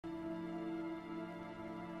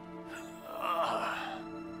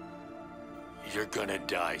You're gonna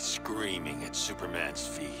die screaming at Superman's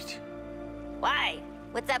feet. Why?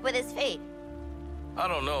 What's up with his feet? I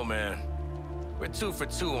don't know, man. We're 2 for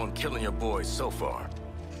 2 on killing your boys so far.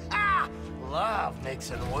 Ah! Love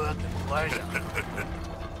makes it worth the pleasure.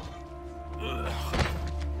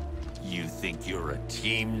 You think you're a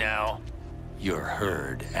team now? You're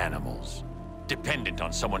herd animals, dependent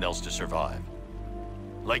on someone else to survive.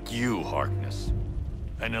 Like you, Harkness.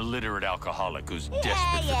 An illiterate alcoholic who's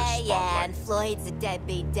desperate for the spotlight. And Floyd's a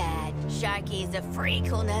deadbeat dad. Sharky's a freak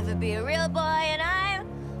who'll never be a real boy, and I'm...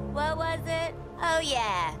 What was it? Oh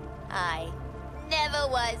yeah, I never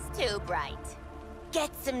was too bright.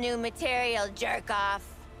 Get some new material, jerk off.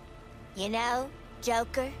 You know,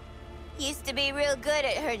 Joker used to be real good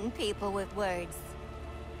at hurting people with words.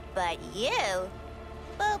 But you,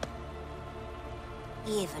 boop.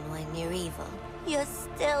 Even when you're evil, you're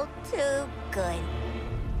still too good.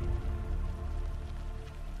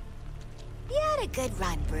 You had a good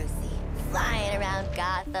run, Brucey. Flying around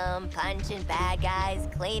Gotham, punching bad guys,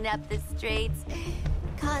 cleaning up the streets,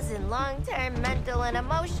 causing long-term mental and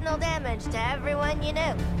emotional damage to everyone you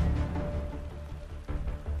knew.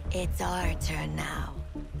 It's our turn now.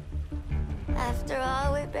 After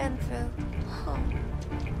all we've been through. Oh.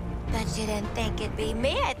 Bet you didn't think it'd be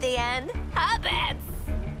me at the end, huh, Bats?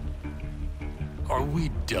 Are we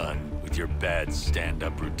done with your bad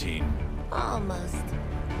stand-up routine? Almost.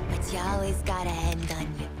 But you always gotta end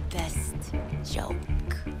on your best joke.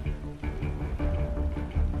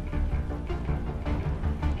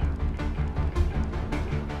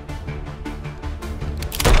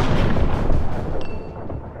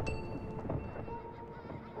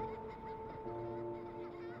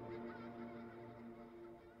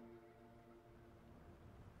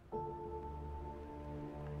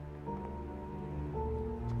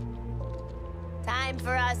 Time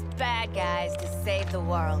for us bad guys to save the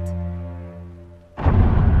world.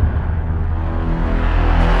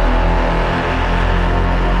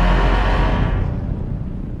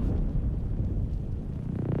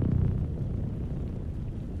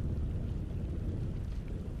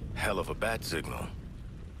 Hell of a bat signal.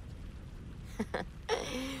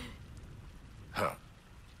 Huh.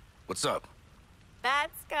 What's up?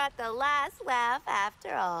 Bat's got the last laugh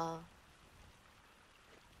after all.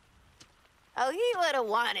 Oh, he would have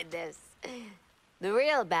wanted this. The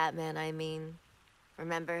real Batman, I mean.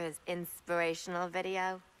 Remember his inspirational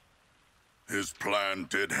video? His plan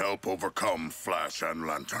did help overcome Flash and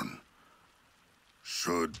Lantern.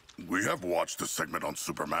 Should we have watched the segment on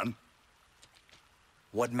Superman?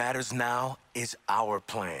 What matters now is our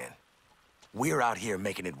plan. We're out here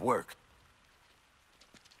making it work.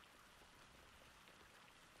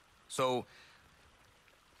 So,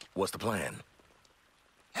 what's the plan?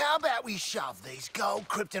 How about we shove these gold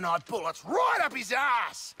kryptonite bullets right up his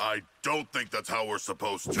ass? I don't think that's how we're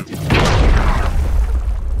supposed to.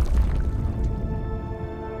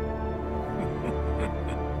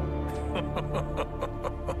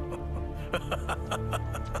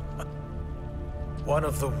 One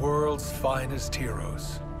of the world's finest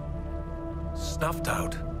heroes. Snuffed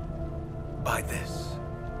out by this.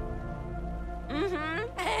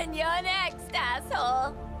 Mm-hmm. And you're next,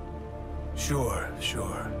 asshole.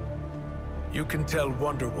 Sure. You can tell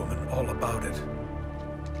Wonder Woman all about it.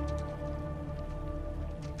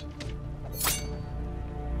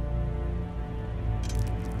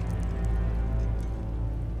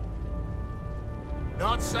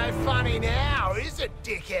 Not so funny now, is it,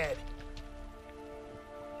 dickhead?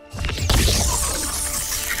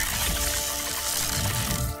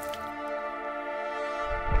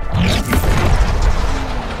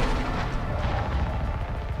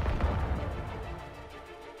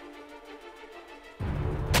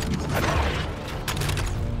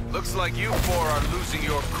 Looks like you four are losing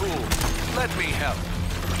your cool. Let me help.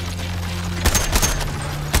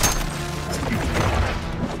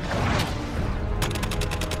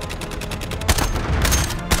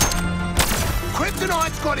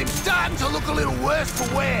 Kryptonite's got him starting to look a little worse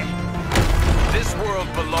for wear. This world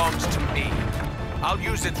belongs to me. I'll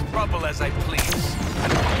use its rubble as I please.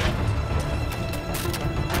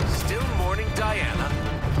 Still mourning Diana?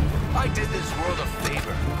 I did this world a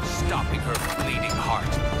favor, stopping her bleeding heart.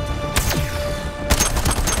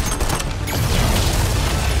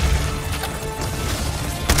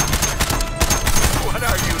 What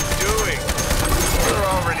are you doing? You're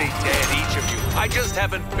already dead, each of you. I just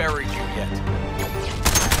haven't buried you yet.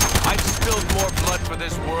 I've spilled more blood for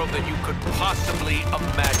this world than you could possibly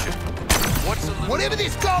imagine. What's a little... Whatever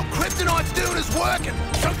this gold kryptonite's doing is working,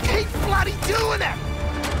 so keep bloody doing it!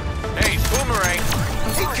 Hey, Boomerang!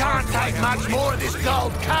 He can't take much more of this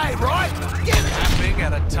gold K, right? Get it! Happening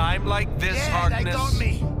at a time like this, Yeah, Harkness? they got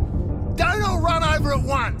me. Don't all run over at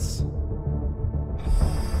once.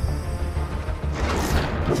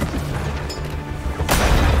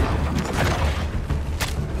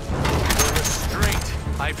 The restraint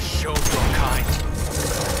I've shown your kind.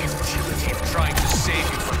 The futility of trying to save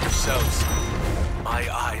you from yourselves. My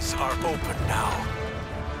eyes are open now.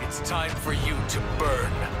 It's time for you to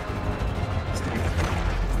burn.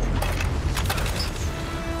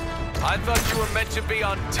 I thought you were meant to be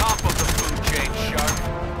on top of the food chain, Shark.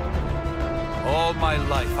 All my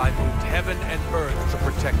life, I moved heaven and earth to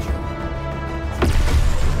protect you.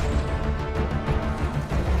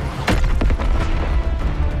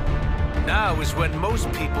 Now is when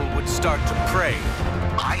most people would start to pray.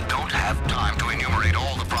 I don't have time to enumerate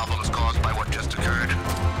all the problems caused by what just occurred.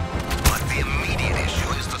 But the immediate issue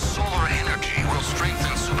is the solar energy will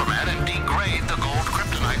strengthen Superman and degrade the gold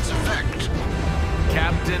kryptonite's effect.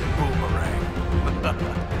 Captain Boomerang.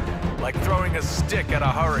 Like throwing a stick at a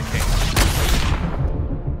hurricane.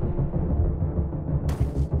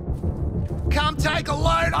 Come take a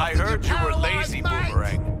load off I heard you were lazy,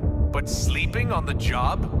 Boomerang. But sleeping on the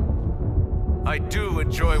job? I do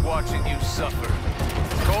enjoy watching you suffer.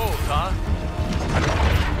 Cold, huh?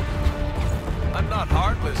 I'm not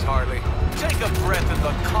heartless, Harley. Take a breath in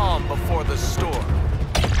the calm before the storm.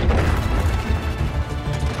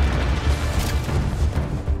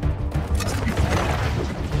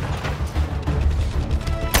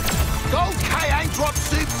 Gold K ain't dropped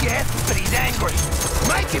soup yet, but he's angry.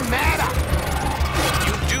 Make him madder.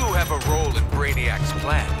 You do have a role in Brainiac's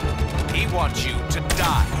plan. He wants you to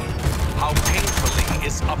die. How painfully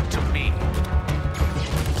is up to me.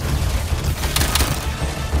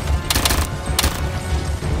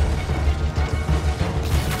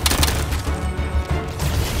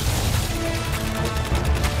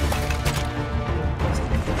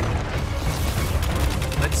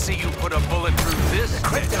 Let's see you put a bullet through this.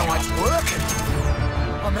 Kryptonite's working.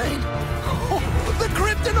 I mean, the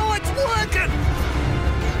Kryptonite's working!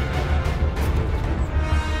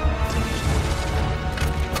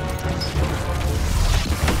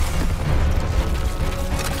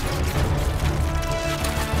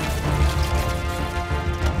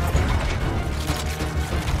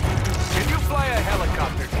 Can you fly a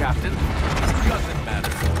helicopter, Captain? Doesn't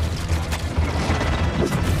matter.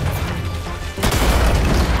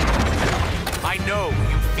 I know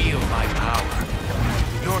you feel my power.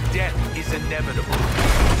 Your death is inevitable.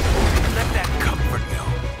 Let that comfort you.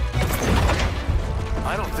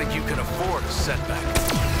 I don't think you can afford a setback.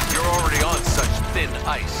 You're already on such thin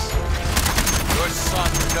ice. Your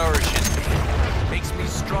sun nourishes me. Makes me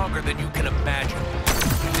stronger than you can imagine.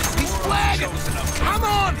 He's flagging! Come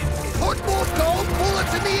on! Put more gold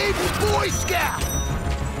bullets in the evil Boy Scout!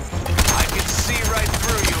 I can see right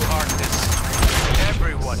through you, Harkness.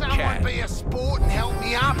 Everyone Someone can. be a sport and help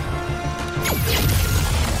me up.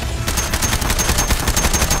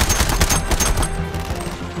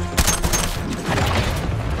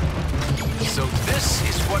 So this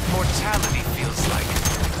is what mortality feels like.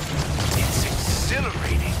 It's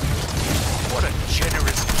exhilarating. What a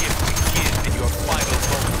generous gift to give in your final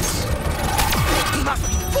moments. He must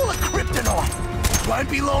be full of kryptonite. Won't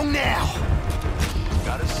be long now.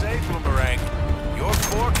 Gotta say, Boomerang, your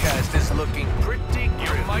forecast is looking pretty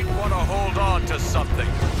grim. You might want to hold on to something.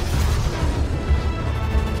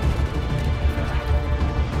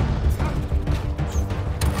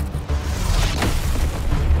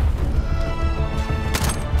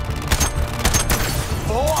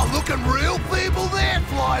 Oh, looking real feeble there,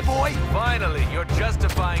 Flyboy. Finally, you're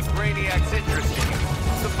justifying Brainiac's interest in you.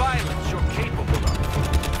 The violence you're capable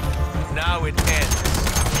of. Now it ends.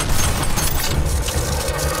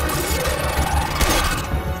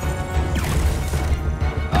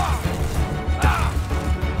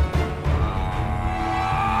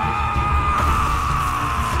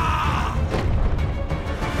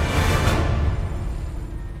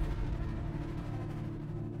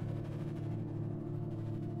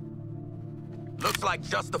 Looks like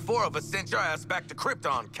just the four of us sent your ass back to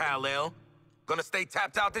Krypton, Kal-El. Gonna stay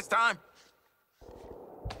tapped out this time?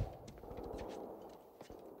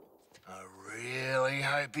 I really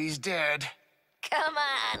hope he's dead. Come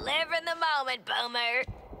on, live in the moment, Boomer.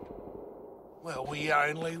 Well, we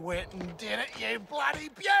only went and did it, you bloody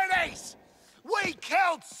beauties! We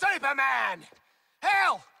killed Superman!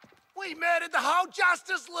 Hell, we murdered the whole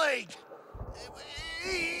Justice League!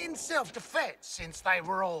 In self-defense, since they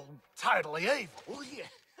were all totally evil, yeah.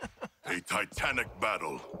 A titanic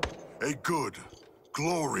battle. A good,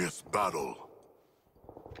 glorious battle.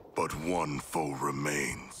 But one foe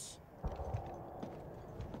remains.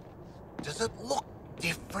 Does it look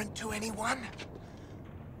different to anyone?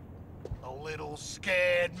 A little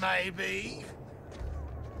scared, maybe?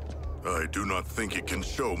 I do not think it can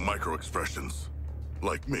show micro-expressions.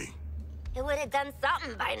 Like me. It would have done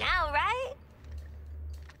something by now, right?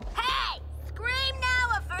 Hey! Scream now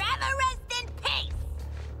or forever rest in peace!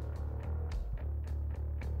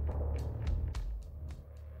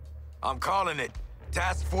 I'm calling it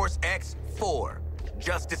Task Force X-4.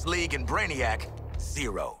 Justice League and Brainiac,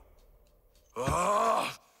 0.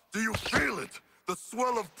 Ah! Do you feel it? The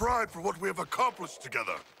swell of pride for what we have accomplished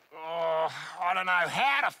together. Oh, I don't know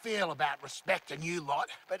how to feel about respecting you lot,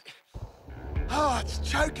 but... Oh, it's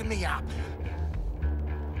choking me up.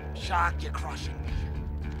 Shark, you're crushing me.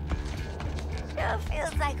 Sure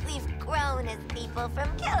feels like we've grown as people from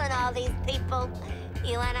killing all these people.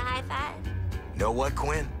 You want a high five? Know what,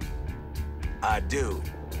 Quinn? I do.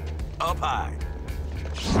 Up high.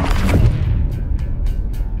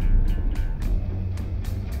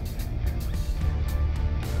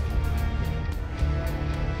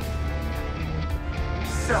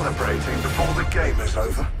 Celebrating before the game is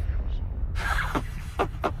over.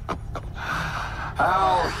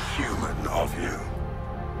 How human of you.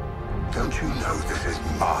 Don't you know this is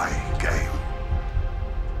my game?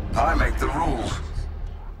 I make the rules.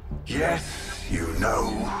 Yes, you know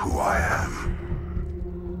who I am.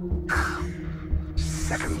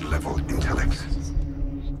 Second-level intellect.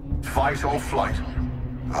 Fight or flight.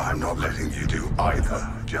 I'm not letting you do either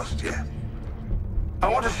just yet. I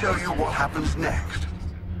want to show you what happens next.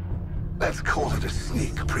 Let's call it a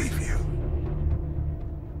sneak preview.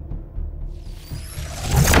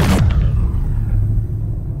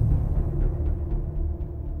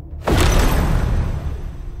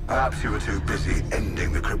 Perhaps you were too busy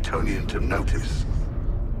ending the Kryptonian to notice.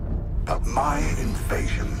 But my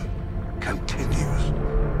invasion continues.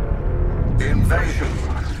 The invasion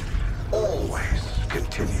always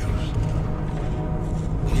continues.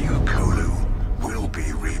 New Colu will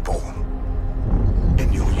be reborn.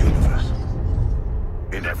 In your universe.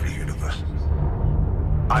 In every universe.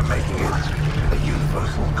 I'm making it a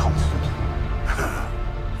universal constant.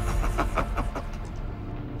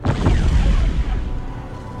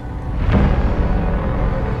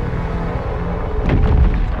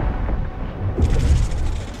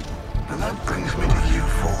 And that brings me to you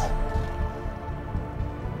four.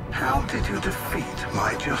 How did you defeat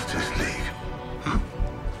my Justice League?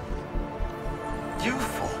 You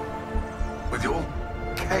four. With your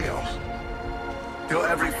chaos. Your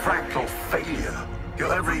every fractal failure.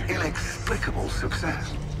 Your every inexplicable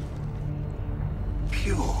success.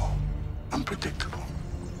 Pure. Unpredictable.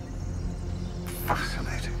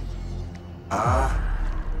 Fascinating.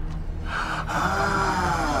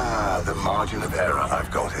 The margin of error,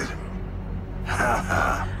 I've got it.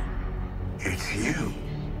 It's you.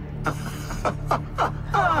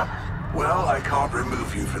 Well, I can't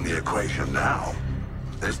remove you from the equation now.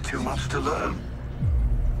 There's too much to learn.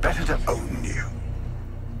 Better to own you.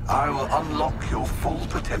 I will unlock your full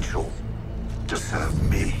potential to serve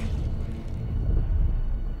me.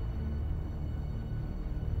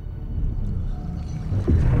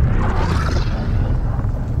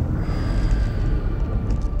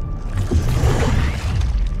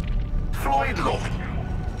 Floyd Lord.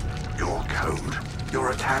 Your code,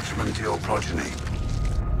 your attachment to your progeny.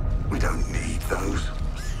 We don't need those.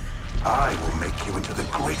 I will make you into the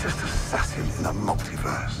greatest assassin in the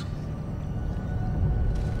multiverse.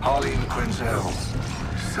 Harleen Quinzel,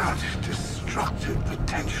 such destructive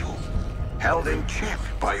potential, held in check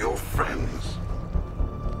by your friends.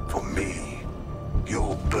 For me,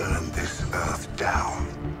 you'll burn this Earth down.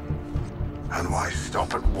 And why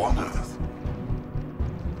stop at one Earth?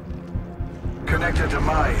 Connected to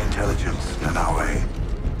my intelligence, Nanaue,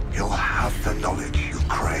 you'll have the knowledge you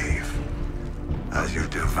crave. As you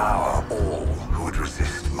devour all who would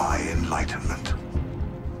resist my enlightenment.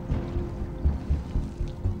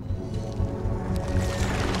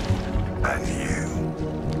 And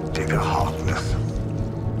you, Digger Harkness,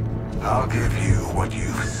 I'll give you what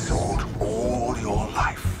you've sought all your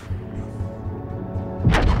life.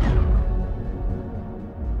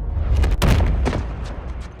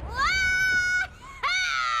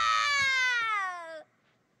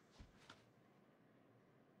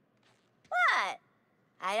 What?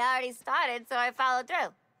 I'd already started, so I followed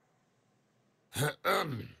through.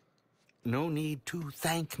 No need to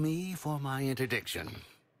thank me for my interdiction.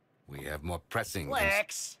 We have more pressing...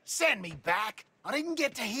 Lex, send me back. I didn't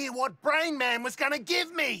get to hear what Brain Man was gonna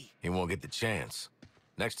give me. He won't get the chance.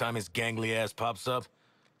 Next time his gangly ass pops up,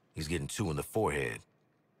 he's getting 2 in the forehead.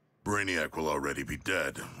 Brainiac will already be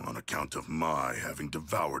dead on account of my having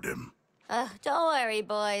devoured him. Don't worry,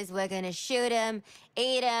 boys. We're gonna shoot him,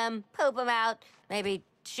 eat him, poop him out, maybe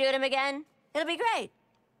shoot him again. It'll be great.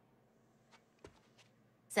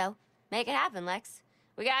 So, make it happen, Lex.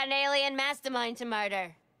 We got an alien mastermind to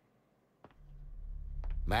murder.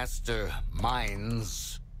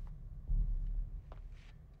 Masterminds.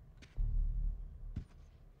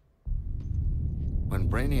 When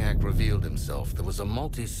Brainiac revealed himself, there was a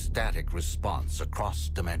multi-static response across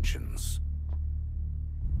dimensions.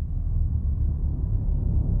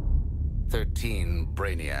 13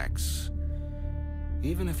 Brainiacs.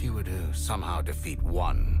 Even if you were to somehow defeat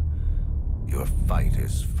one, your fight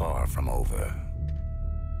is far from over.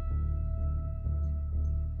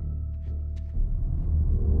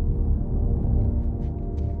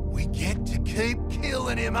 We get to keep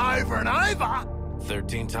killing him over and over!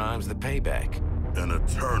 13 times the payback. An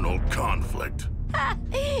eternal conflict.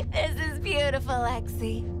 This is beautiful,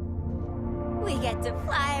 Lexi. We get to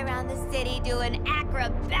fly around the city doing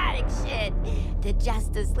acrobatic shit. The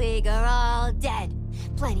Justice League are all dead.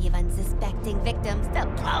 Plenty of unsuspecting victims to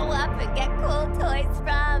blow up and get cool toys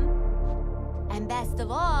from. And best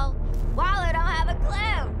of all, Waller don't have a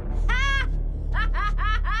clue.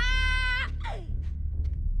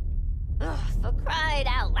 Ugh, for crying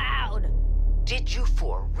out loud. Did you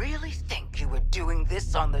four really think you were doing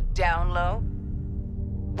this on the down low?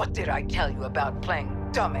 What did I tell you about playing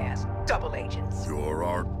dumbass double agents? You're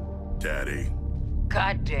our daddy.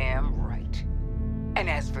 Goddamn right. And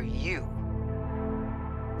as for you,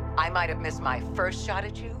 I might have missed my first shot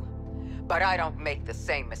at you, but I don't make the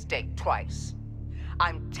same mistake twice.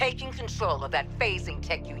 I'm taking control of that phasing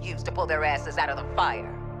tech you used to pull their asses out of the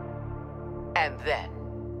fire. And then,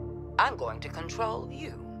 I'm going to control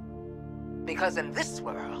you. Because in this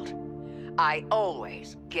world, I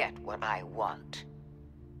always get what I want.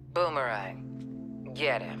 Boomerang,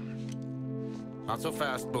 get him. Not so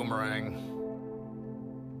fast, Boomerang.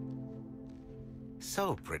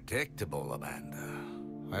 So predictable, Amanda.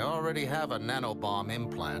 I already have a nanobomb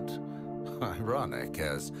implant. Ironic,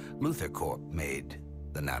 as Luthor Corp made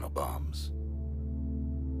the nanobombs.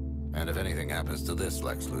 And if anything happens to this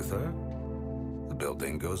Lex Luthor, the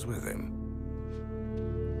building goes with him.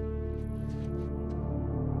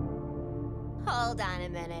 Hold on a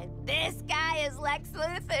minute. This guy is Lex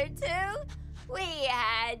Luthor, too? We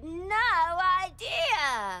had no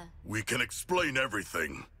idea. We can explain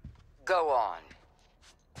everything. Go on.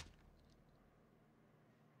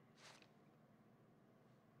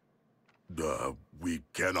 We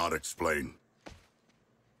cannot explain.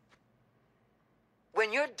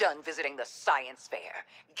 When you're done visiting the science fair,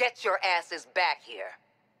 get your asses back here.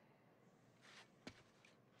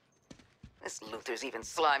 This Luthor's even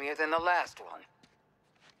slimier than the last one.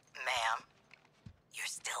 Ma'am, you're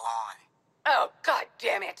still on. Oh, God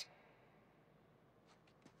damn it!